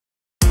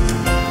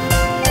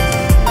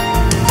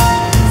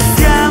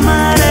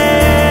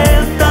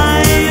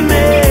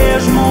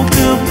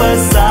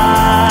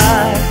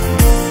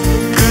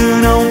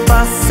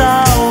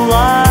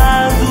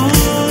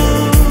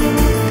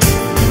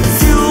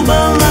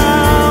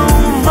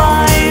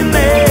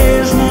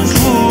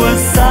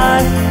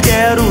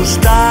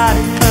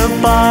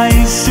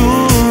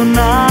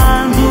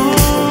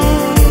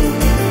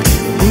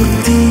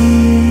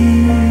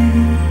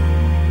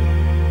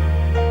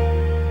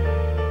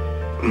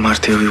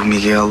Marta, eu e o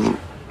Miguel,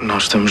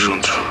 nós estamos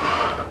juntos.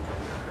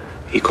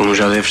 E como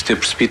já deves ter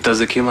percebido,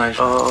 estás aqui mais.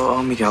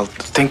 Oh, Miguel,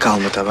 tem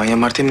calma, está bem? A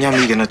Marta é minha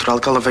amiga, é natural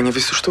que ela venha ver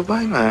se eu estou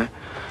bem, não é?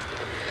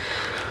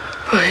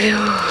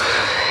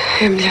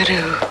 É melhor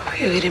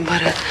eu ir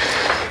embora.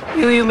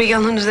 Eu e o Miguel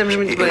não nos damos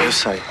muito bem.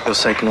 Eu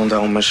sei que não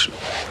dão, mas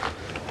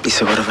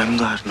isso agora vai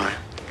mudar, não é?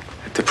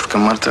 Até porque a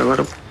Marta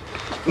agora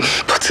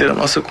pode ser a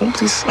nossa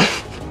cúmplice.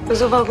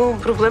 Mas houve algum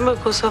problema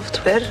com o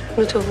software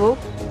no teu voo?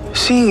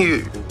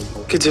 Sim,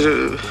 quer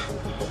dizer,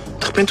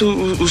 de repente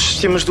os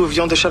sistemas do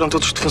avião deixaram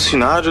todos de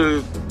funcionar,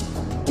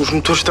 os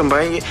motores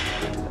também.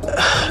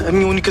 A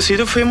minha única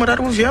saída foi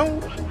amarrar o avião.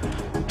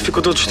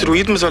 Ficou todo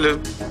destruído, mas olha,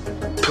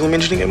 pelo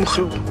menos ninguém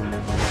morreu.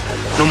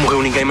 Não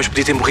morreu ninguém, mas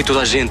podia ter morrido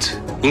toda a gente,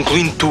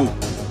 incluindo tu.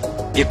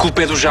 E a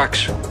culpa é do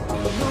Jacques.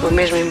 Vou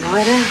mesmo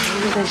embora,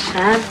 vou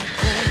deixar.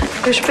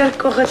 Eu espero que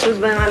corra tudo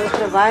bem lá no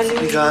trabalho.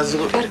 Obrigado.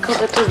 Espero que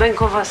corra tudo bem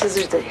com vocês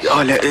os dois.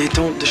 Olha,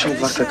 então deixa-me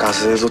levar-te a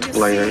casa, eu dou-te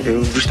boleia.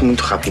 Eu visto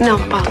muito rápido.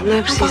 Não, Paulo, não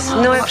é preciso.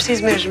 Não é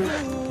preciso mesmo.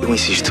 Eu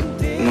insisto.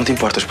 Não te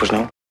importas, pois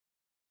não?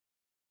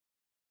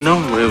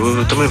 Não,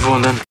 eu também vou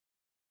andando.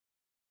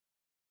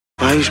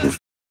 Vais-me.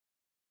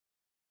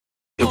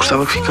 Eu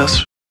gostava que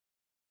ficasses.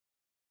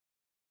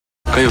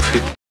 Ok, eu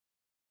fico.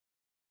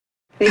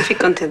 Eu fico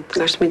contente,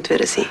 gosto muito de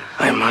ver assim.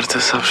 Ai, Marta,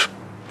 sabes,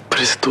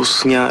 parece que estou a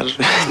sonhar.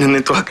 Ainda nem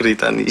estou a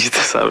acreditar nisto,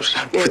 sabes?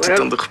 Foi tudo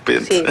tão de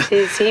repente.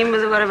 Sim,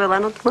 mas agora vai lá,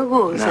 não te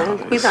magoas, Não,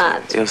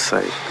 cuidado. Eu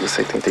sei que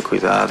tenho que ter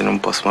cuidado e não me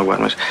posso magoar,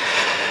 mas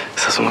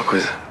sabes uma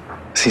coisa?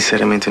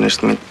 Sinceramente, eu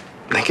neste momento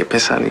nem quero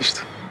pensar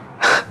nisto.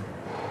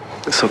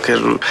 Eu só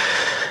quero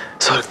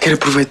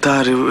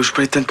aproveitar. Eu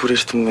esperei tanto por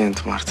este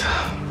momento, Marta.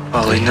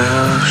 Paulo, ainda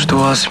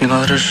estou a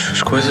assimilar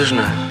as coisas,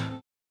 não é?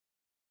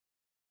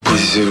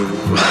 Pois eu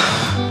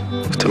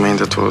também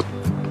ainda estou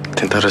a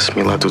tentar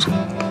assimilar tudo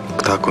o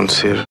que está a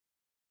acontecer.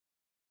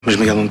 Mas,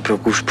 Miguel, não te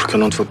preocupes porque eu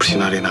não te vou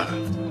pressionar em nada,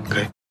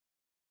 ok?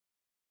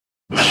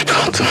 Mas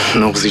pronto,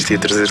 não resisti a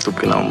trazer-te o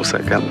pequeno almoço à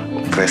cama.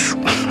 Peço.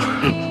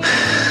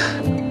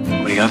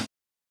 Obrigado.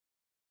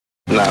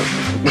 Nada.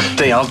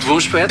 Tem algo de bom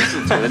aspecto.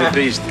 Olha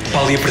para isto. O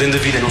Paulo ia perdendo a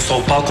vida, não só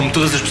o Paulo, como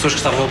todas as pessoas que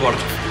estavam a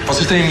bordo.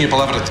 Vocês têm a minha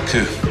palavra de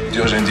que,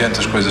 de hoje em diante,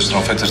 as coisas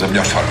serão feitas da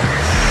melhor forma.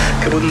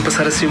 Acabou de me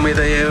passar assim uma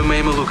ideia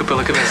meio maluca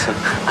pela cabeça.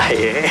 Ah,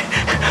 é?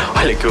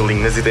 Olha que eu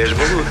alinho nas ideias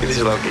malucas. Diz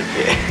lá o que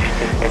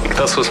é. E que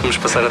tal se fôssemos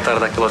passar a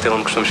tarde àquele hotel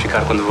onde costumamos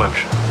ficar quando vamos?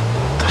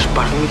 Estás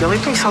parvo, Miguel?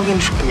 Então se alguém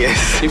nos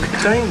conhece? E o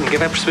que tem? Ninguém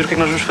vai perceber o que é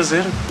que nós vamos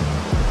fazer.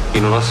 E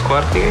no nosso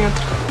quarto ninguém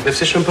entra. Deve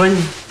ser champanhe.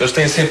 Eles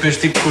têm sempre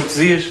este tipo de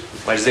cortesias.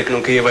 Vais dizer que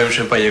não caía bem um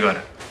champanhe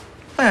agora.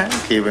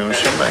 Aqui é bem um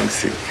champanhe,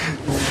 sim.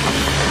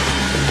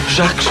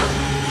 Jacques,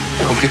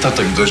 com que então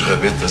tenho 2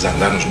 rabetas a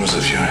andar nos meus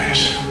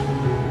aviões?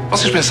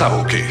 Vocês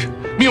pensavam o quê?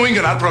 Me iam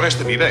enganar para o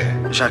resto da vida?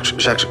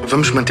 Jacques,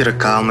 vamos manter a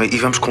calma e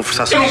vamos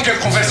conversar sobre... Eu não quero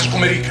conversas com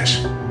maricas.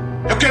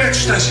 Eu quero a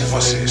distância de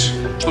vocês.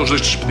 Estão os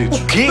 2 despedidos.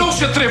 O quê? Não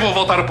se atrevam a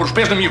voltar a pôr os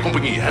pés na minha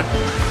companhia.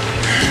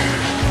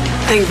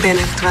 Tenho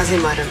pena que te vás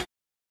embora.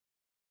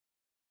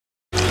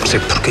 Não sei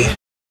porquê.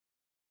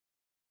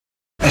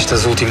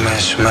 Estas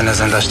últimas semanas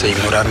andaste a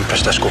ignorar-me para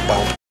estares com o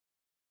Paulo.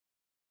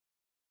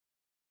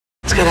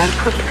 Se calhar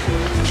porque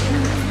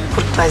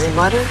vais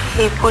embora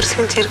e por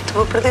sentir que te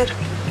vou perder.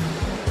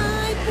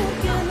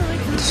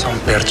 Só me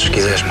perdes se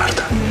quiseres,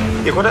 Marta.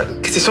 E agora,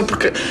 quer dizer, só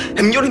porque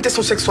a minha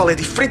orientação sexual é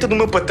diferente do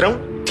meu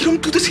patrão, tiram-me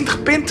tudo assim de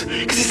repente.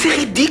 Quer dizer, isso é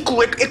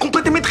ridículo, é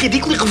completamente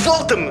ridículo e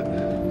revolta-me.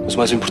 Mas o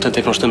mais importante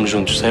é que nós estamos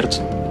juntos, certo?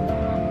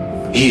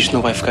 E isto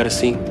não vai ficar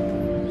assim.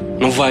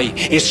 Não vai.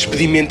 Este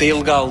despedimento é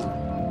ilegal.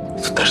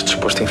 Tu estás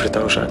disposto a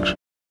enfrentar os Jacques?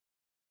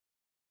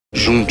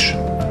 Juntos,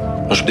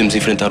 nós podemos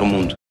enfrentar o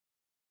mundo.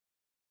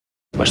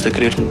 Basta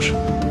querermos.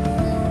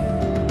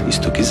 E se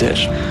tu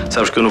quiseres.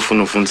 Sabes que eu, no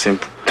fundo,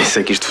 sempre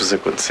pensei que isto fosse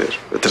acontecer.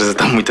 A Teresa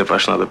está muito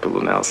apaixonada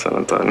pelo Nelson,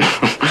 António.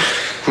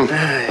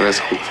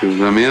 Parece que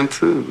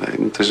ultimamente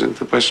há muita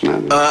gente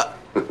apaixonada.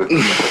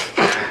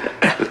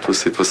 A tua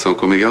situação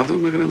com o Miguel deu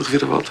uma grande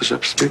reviravolta, já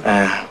percebi?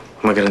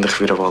 Uma grande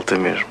reviravolta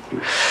mesmo.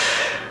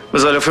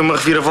 Mas olha, foi uma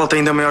reviravolta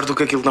ainda maior do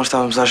que aquilo que nós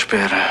estávamos à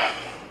espera.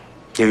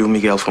 Eu e o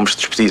Miguel fomos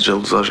despedidos da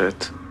Luz ao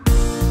Jet.